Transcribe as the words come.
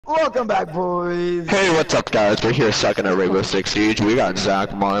Welcome back, boys. Hey, what's up, guys? We're here sucking at Rainbow Six Siege. We got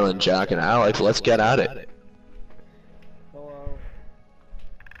Zach, Marlon, Jack, and Alex. Let's get at it. Hello.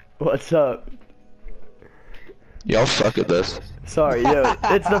 What's up? Y'all suck at this. Sorry, yo,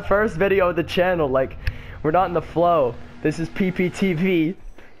 it's the first video of the channel. Like, we're not in the flow. This is PPTV,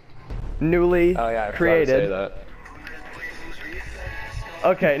 newly created. That.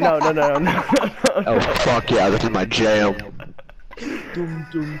 Okay, no. Oh fuck yeah, this is my jam.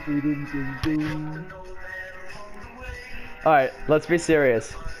 Alright, let's be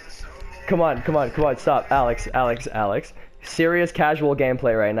serious. Come on, stop. Alex. Serious casual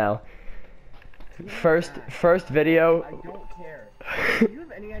gameplay right now. First video. I don't care. Do you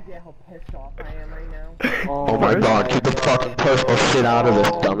have any idea how pissed off I am right now? Oh my god, keep the fucking personal shit out of this,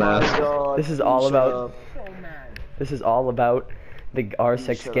 dumbass. God, This is all about. So mad. This is all about the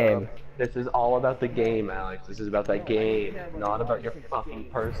R6 game. This is all about the game, Alex. This is about that game, not about your fucking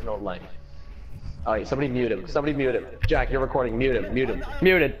personal life. Alright, somebody mute him. Somebody mute him. Jack, you're recording. Mute him. Mute him.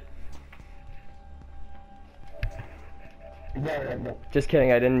 Muted. Just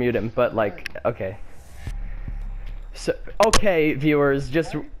kidding, I didn't mute him, but like, okay. So, okay, viewers,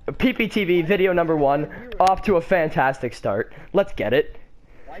 just PPTV video number 1, off to a fantastic start. Let's get it.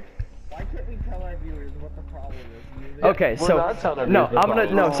 Why can't we tell our viewers what the problem is? Okay, so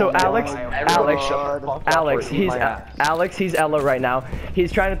Alex, he's Ella right now.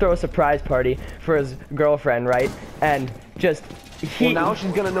 He's trying to throw a surprise party for his girlfriend, right? And just Well, now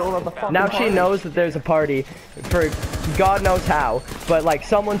she's gonna know about the fucking now she party. knows that there's a party for God knows how, but like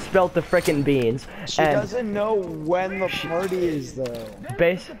someone spilt the frickin' beans. She and doesn't know when the party is, though.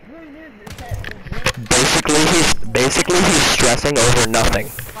 Basically he's stressing over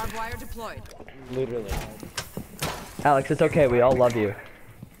nothing. Barbed wire deployed. Literally. Alex, it's okay. We all love you.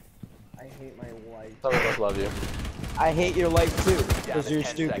 I hate my life. Some of us love you. I hate your life too, because you're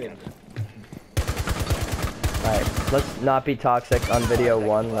stupid. Alright, let's not be toxic on video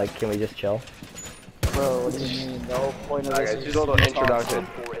 1. Like, can we just chill? Bro, what do you mean? The whole point of this Okay, is just a little to introduction.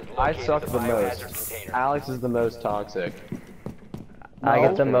 I suck the most. Alex is the most toxic. I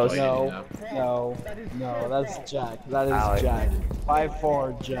get the most. No, that's Jack. That is Alex. Jack.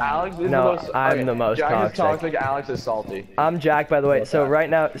 5'4", Jack. Alex is No, the most. I'm the most Jack toxic. is toxic. Alex is salty. I'm Jack, by the way. So right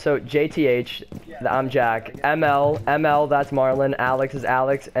now, so JTH, I'm Jack. ML, that's Marlon. Alex is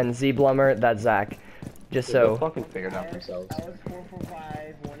Alex, and Z Blummer, that's Zach. Just They'll so. fucking figure it out themselves. Alex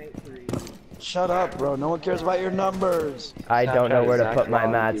 445 183. Shut up, bro. No one cares about your numbers. I don't know where to Zach put my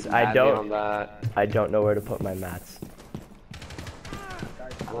Long, mats. you I can add me on don't. that. I don't know where to put my mats.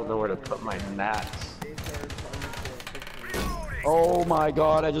 I don't know where to put my mats. Oh my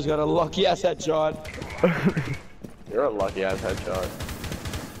god, I just got a lucky ass headshot. You're a lucky ass headshot.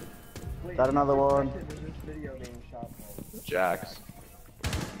 Got another one. Jax.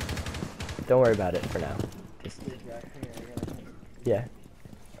 Don't worry about it for now. Just. Yeah.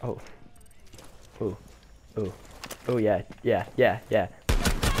 Oh. Ooh. Ooh. Ooh, yeah.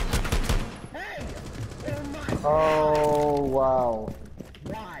 Oh wow.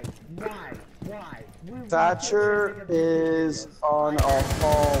 Why? Thatcher is on a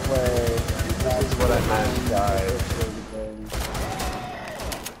hallway. That's what I meant, guys.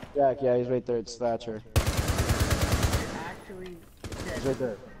 Jack, yeah, he's right there. It's Thatcher. Actually, He's right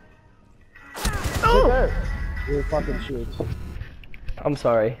there. Right there. You're fucking shoot. I'm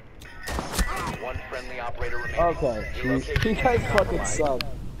sorry. One friendly operator remaining. Okay. You guys fucking suck.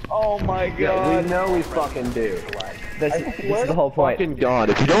 Oh my Yeah, god. we know we fucking do. This is the whole point. Fucking god,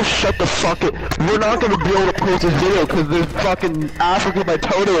 if you don't shut the fuck up, we're not gonna be able to post this video because there's fucking Africa by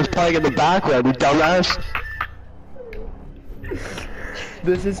Toto is playing in the background, you dumbass.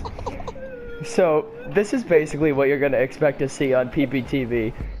 This is basically what you're gonna expect to see on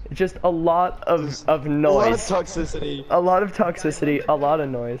PPTV. Just a lot of noise. A lot of toxicity. A lot of toxicity, a lot of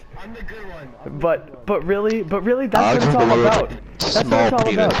noise. I'm the good one. But really, that's what it's all about. That's what it's all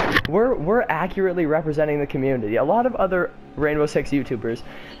about. We're accurately representing the community. A lot of other Rainbow Six YouTubers,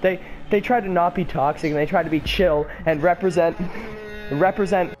 they try to not be toxic and they try to be chill and represent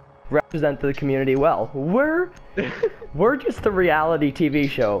the community well. We're just the reality TV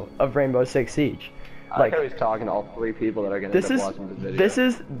show of Rainbow Six Siege. I like how he's talking to all 3 people that are gonna end up watching this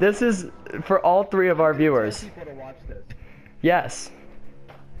video. This is for all 3 of our viewers. People to watch this. Yes.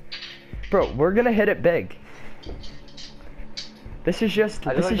 Bro, we're gonna hit it big. This is just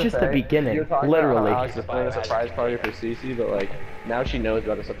the beginning, You're talking literally. About how Alex is throwing a surprise party for Cece, but like now she knows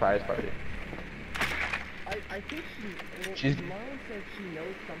about a surprise party. I think She's. Mom says she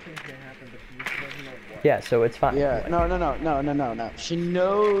knows something's gonna happen, but she just doesn't know what. Yeah, so it's fine. Yeah, no. She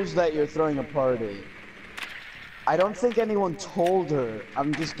knows that you're throwing a party. I don't think anyone told her.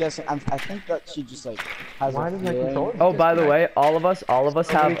 I'm just guessing. I think that she just like has Why a does my feeling. controller? Oh, by the way, all of us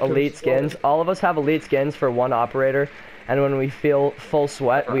have elite skins. stories. All of us have elite skins for one operator, and when we feel full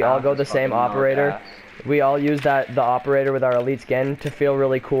sweat, we all go the same operator. We all use the operator with our elite skin to feel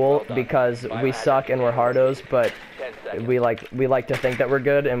really cool because we suck and we're hardos, but 10 seconds. we like to think that we're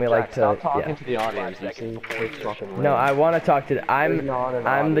good and we like to. Stop talking Yeah. to the audience. You seem fucking lame. No, I want to talk to. There's I'm not an the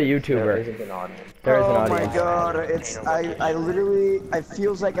audience. There YouTuber. isn't an audience. There is an Oh audience. my god, I literally, I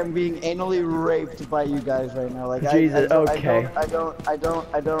feels like I'm being anally raped by you guys right now. Like Jesus, I okay. don't.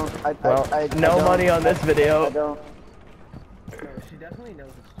 Well, I no don't- money on this I video. don't. No, she definitely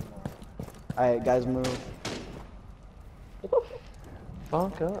knows it's tomorrow. Alright, guys, move.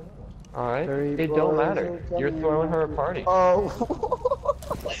 Fuck up. Alright? Very It don't boys matter. are You're coming. throwing her a party. Oh.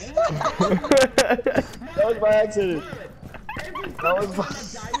 That was by accident. That was by.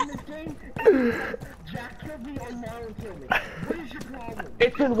 Jack killed me or Marlon killed me. What is your problem?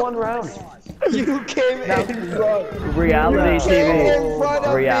 It's been one round. You came in front. Reality You came in TV. front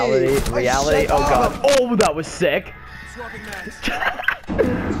of me. Reality. Shut Oh god. up. Oh, that was sick.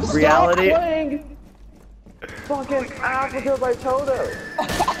 Reality. Stop playing fucking Africa by Toto.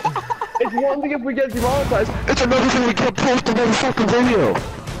 It's one thing if we get demonetized. It's another thing we can't post the motherfucking video.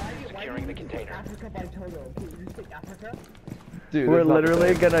 Securing the container. Africa by Toto. You think Africa? Dude, We're that's not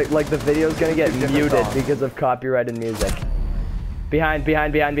literally fair. gonna, like, the video's gonna get Different muted song. because of copyrighted music. Behind. Oh my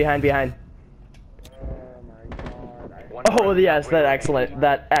god. One Oh friendly yes, that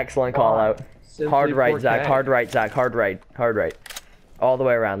operator excellent call out. Simply Hard right, 4K. Zach. Hard right, Zach. Hard right. Hard right. All the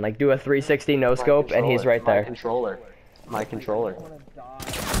way around. Like, do a 360 no My scope, and he's controller. right there. My controller.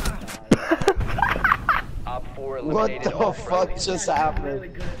 Op 4 What eliminated the all fuck friendlies. just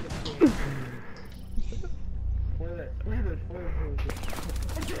happened?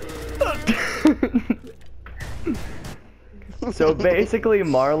 So basically,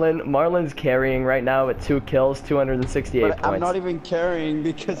 Marlon's carrying right now at 2 kills, 268 But points. I'm not even carrying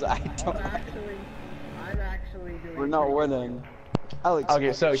because I don't. I'm actually doing. We're not winning. Alex.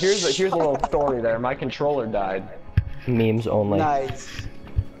 Okay, so here's a little story there. My controller died. Memes only. Nice.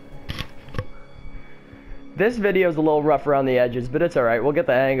 This video's a little rough around the edges, but it's alright. We'll get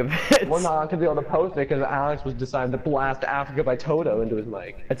the hang of it. We're not gonna be able to post it because Alex was deciding to blast Africa by Toto into his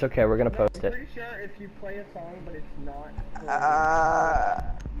mic. It's okay. We're gonna post I'm it. pretty sure if you play a song but it's not for more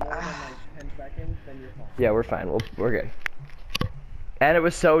than like 10 seconds, then you're fine. Yeah, we're fine. We're good. And it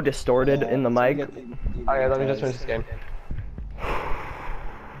was so distorted in the mic. Okay, let me just finish this game.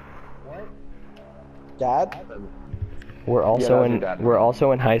 What? Dad? We're that also was your dad. we're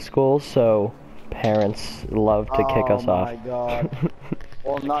also in high school, so parents love to kick us Oh off. my god.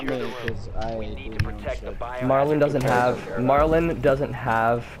 Well, not me, because I. We need to do know protect the shit. biohazard Marlon doesn't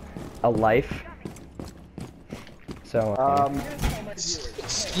have a life. So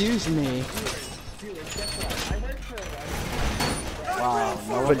Excuse me. Wow.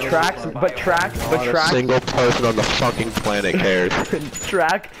 No but one tracks Not a single person on the fucking planet cares.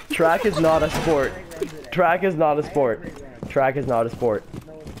 track is not a sport. Track is not a sport. Track is not a sport.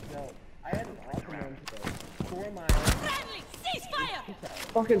 No, I had an awesome run today. 4 miles.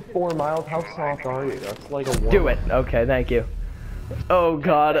 Fucking 4 miles? How soft are you? That's like a 1. Do it. Okay, thank you. Oh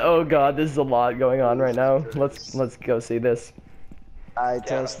god, this is a lot going on right now. Let's go see this. I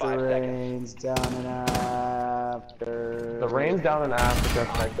test the 5 seconds. reins down and after. The rain's down in Africa.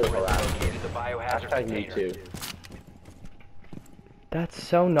 Located the biohazard Hashtag me container. too. That's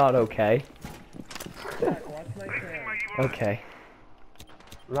so not okay. Jack, watch my cam. Okay.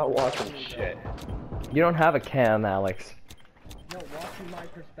 I'm not watching shit. You don't have a cam, Alex. No, watch from my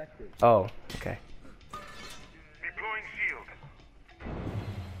perspective. Oh, okay.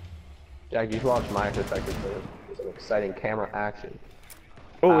 Jack, you should watch my perspective for some exciting camera action.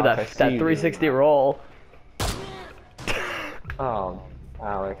 Oh, Alex, I that see you. 360 roll. Oh,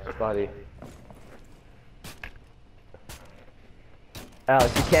 Alex, buddy.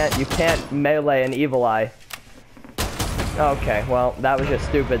 Alex, you can't melee an evil eye. Okay, well, that was just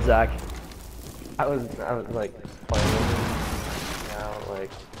stupid, Zach. I was like playing with him. Now, like,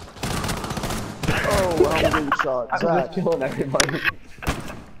 Oh, I'm getting shot. I was Zach. just killing everybody.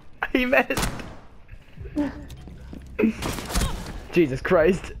 He missed. Jesus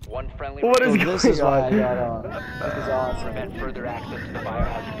Christ. One friendly What is Oh, remaining. this is going why I on? got on. This is awesome. Prevent further access to the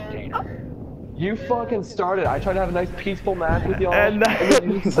biohazard container. You fucking started. I tried to have a nice peaceful match with y'all. And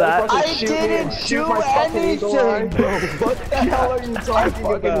then you that- fucking I shoot me didn't and shoot do my fucking eagle eye. anything, bro. What the hell are you I talking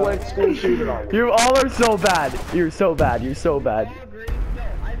fucking about? went school shooter on you. You all are so bad. You're so bad. You're so bad.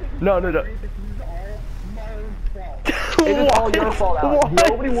 No. This is all Marlon's fault. It is all your fault, Alex. What?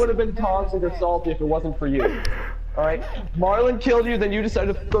 Nobody would have been toxic or salty if it wasn't for you. Alright? Marlon killed you, then you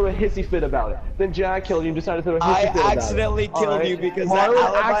decided to throw a hissy fit about it. Then Jack killed you and decided to throw a hissy fit about it. I accidentally killed you because that Marlon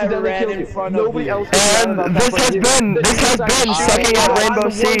alibi accidentally ran killed in you. front of Nobody you. else was And mad about this that has but you. been sucking out Rainbow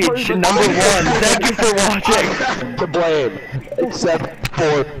Siege #1. Thank you for watching. To blame, except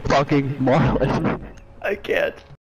for fucking Marlon. I can't.